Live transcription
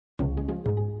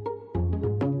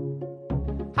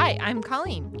Hi, I'm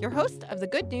Colleen, your host of the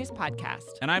Good News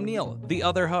Podcast. And I'm Neil, the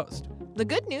other host. The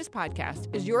Good News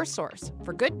Podcast is your source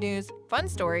for good news, fun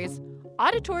stories,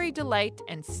 auditory delight,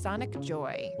 and sonic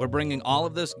joy. We're bringing all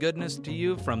of this goodness to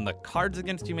you from the Cards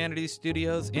Against Humanity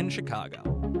studios in Chicago.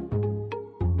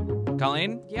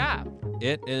 Colleen? Yeah.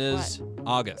 It is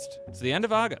August. It's the end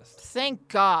of August. Thank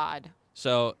God.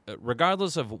 So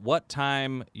regardless of what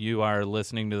time you are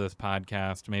listening to this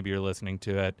podcast, maybe you're listening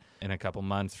to it in a couple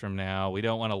months from now, we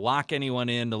don't want to lock anyone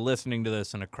into listening to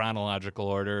this in a chronological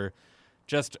order.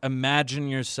 Just imagine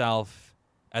yourself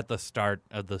at the start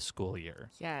of the school year.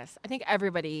 Yes, I think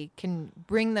everybody can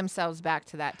bring themselves back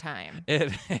to that time.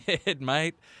 It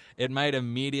might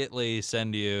immediately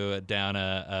send you down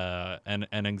an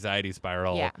anxiety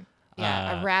spiral.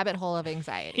 Yeah, a rabbit hole of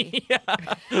anxiety. Yeah.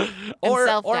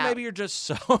 Self-doubt. Or maybe you're just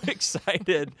so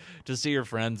excited to see your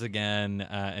friends again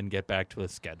and get back to a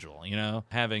schedule. You know,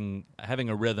 having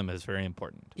a rhythm is very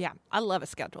important. Yeah, I love a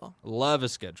schedule. Love a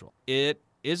schedule. It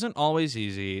isn't always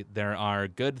easy. There are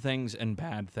good things and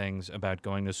bad things about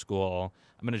going to school.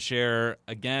 I'm going to share,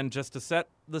 again, just to set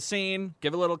the scene,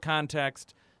 give a little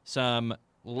context, some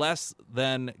less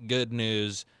than good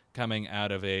news coming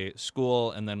out of a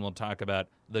school, and then we'll talk about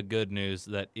the good news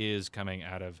that is coming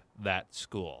out of that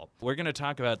school. We're going to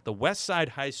talk about the West Side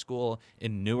High School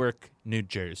in Newark, New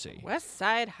Jersey. West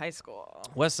Side High School.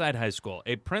 West Side High School.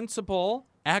 A principal,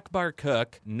 Akbar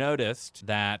Cook, noticed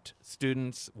that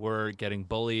students were getting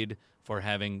bullied for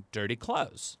having dirty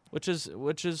clothes, which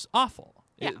is awful.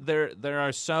 Yeah. There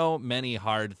are so many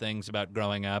hard things about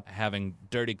growing up. Having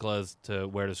dirty clothes to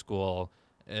wear to school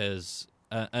is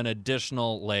an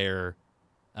additional layer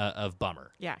of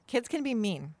bummer. Yeah, kids can be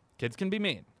mean. Kids can be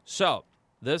mean. So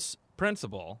this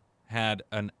principal had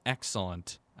an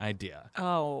excellent idea.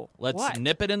 Oh, Let's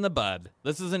nip it in the bud.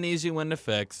 This is an easy one to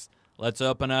fix. Let's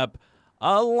open up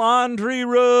a laundry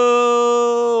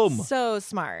room. So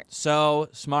smart. So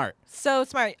smart. So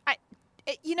smart.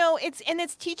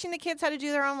 It's teaching the kids how to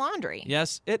do their own laundry.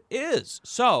 Yes, it is.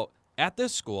 So at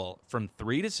this school, from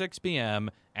 3 to 6 p.m.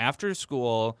 after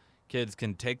school, kids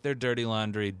can take their dirty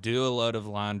laundry, do a load of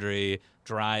laundry,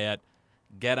 dry it,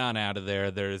 get on out of there.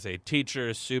 There's a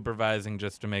teacher supervising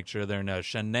just to make sure there are no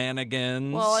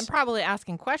shenanigans. Well, and probably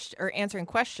asking questions or answering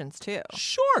questions too.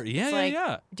 Sure,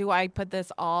 yeah. Do I put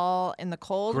this all in the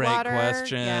cold water? Great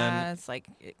question. Yeah, it's like,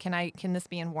 can this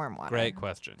be in warm water? Great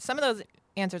question. Some of those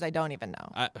answers I don't even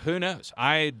know. Who knows?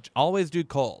 I always do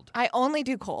cold. I only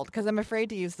do cold because I'm afraid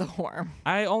to use the warm.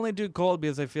 I only do cold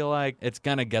because I feel like it's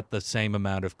going to get the same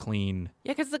amount of clean.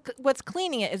 Yeah, because what's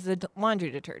cleaning it is the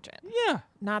laundry detergent. Yeah.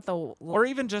 Not the... Or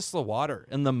even just the water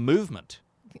and the movement.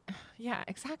 Yeah,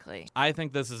 exactly. I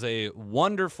think this is a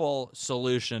wonderful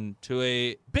solution to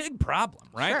a big problem,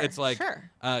 right? Sure, it's like sure.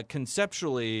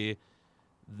 Conceptually,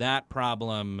 that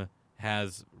problem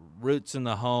has roots in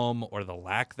the home or the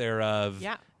lack thereof.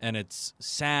 Yeah. And it's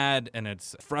sad and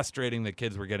it's frustrating that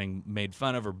kids were getting made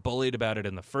fun of or bullied about it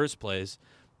in the first place.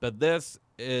 But this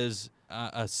is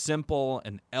a simple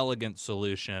and elegant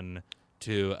solution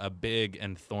to a big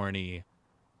and thorny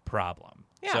problem.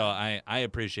 Yeah. So I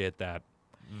appreciate that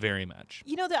very much.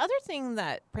 You know, the other thing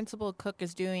that Principal Cook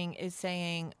is doing is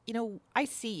saying, I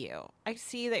see you. I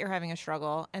see that you're having a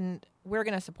struggle, and we're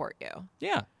going to support you.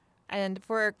 Yeah. And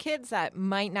for kids that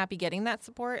might not be getting that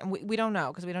support, and we don't know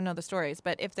because we don't know the stories,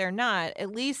 but if they're not,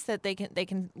 at least that they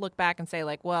can look back and say,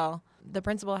 like, well, the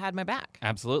principal had my back.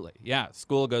 Absolutely. Yeah.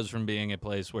 School goes from being a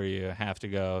place where you have to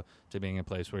go to being a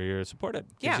place where you're supported.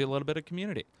 Gives you a little bit of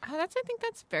community. I think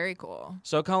that's very cool.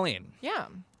 So, Colleen. Yeah.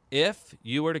 If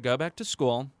you were to go back to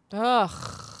school, Ugh.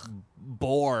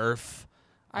 Borf.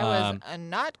 I was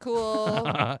not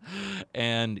cool.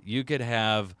 And you could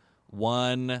have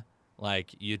one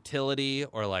utility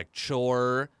or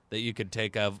chore that you could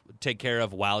take care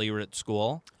of while you were at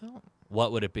school,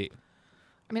 what would it be?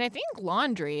 I mean, I think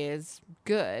laundry is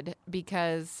good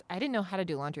because I didn't know how to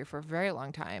do laundry for a very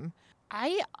long time.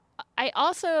 I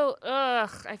also,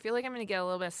 I feel like I'm going to get a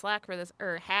little bit of slack for this,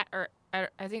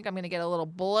 I think I'm going to get a little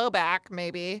blowback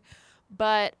maybe,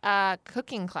 but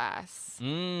cooking class,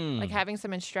 like having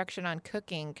some instruction on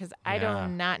cooking because I do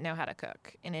not know how to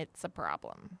cook, and it's a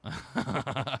problem.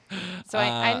 So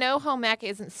I know home ec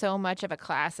isn't so much of a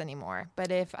class anymore, but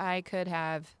if I could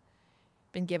have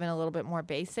been given a little bit more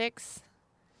basics.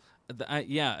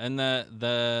 And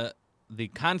the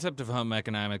concept of home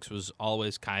economics was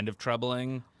always kind of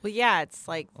troubling. Well, yeah, it's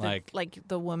like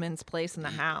the woman's place in the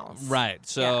house. Right.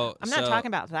 So I'm not talking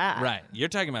about that. Right. You're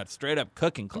talking about straight up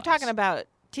cooking class. I'm talking about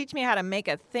teach me how to make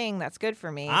a thing that's good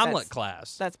for me. Omelet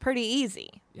class. That's pretty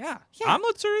easy. Yeah.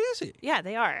 Omelets are easy. Yeah,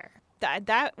 they are.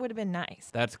 That would have been nice.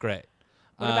 That's great.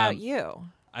 What about you?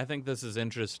 I think this is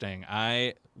interesting.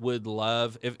 I would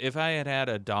love, if I had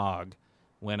a dog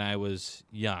when I was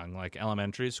young, like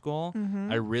elementary school,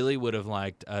 I really would have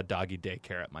liked a doggy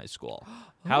daycare at my school.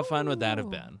 How fun would that have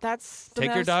been? That's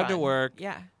Take your dog to work.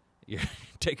 Yeah.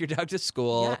 Take your dog to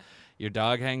school. Yeah. Your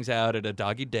dog hangs out at a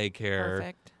doggy daycare.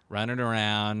 Perfect. Running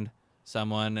around.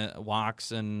 Someone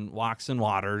walks and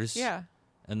waters. Yeah.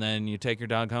 And then you take your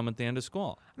dog home at the end of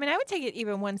school. I mean, I would take it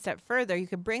even one step further. You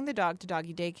could bring the dog to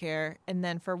doggy daycare, and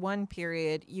then for one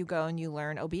period, you go and you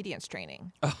learn obedience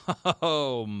training.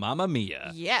 Oh, mamma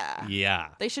mia. Yeah. Yeah.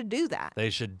 They should do that. They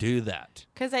should do that.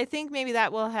 Because I think maybe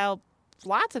that will help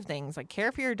lots of things, like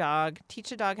care for your dog, teach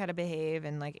the dog how to behave,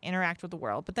 and like interact with the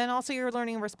world. But then also you're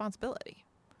learning responsibility.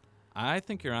 I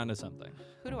think you're onto something.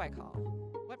 Who do I call?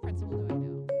 What principal do I know?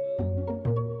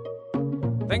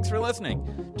 Thanks for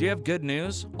listening. Do you have good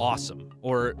news? Awesome.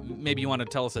 Or maybe you want to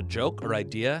tell us a joke or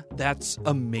idea? That's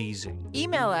amazing.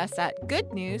 Email us at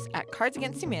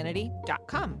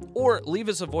goodnews@cardsagainsthumanity.com. Or leave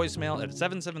us a voicemail at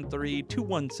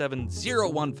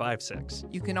 773-217-0156.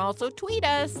 You can also tweet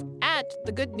us at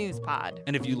The Good News Pod.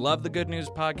 And if you love the Good News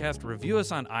Podcast, review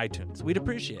us on iTunes. We'd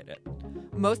appreciate it.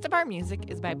 Most of our music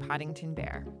is by Poddington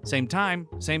Bear. Same time,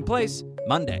 same place,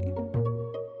 Monday.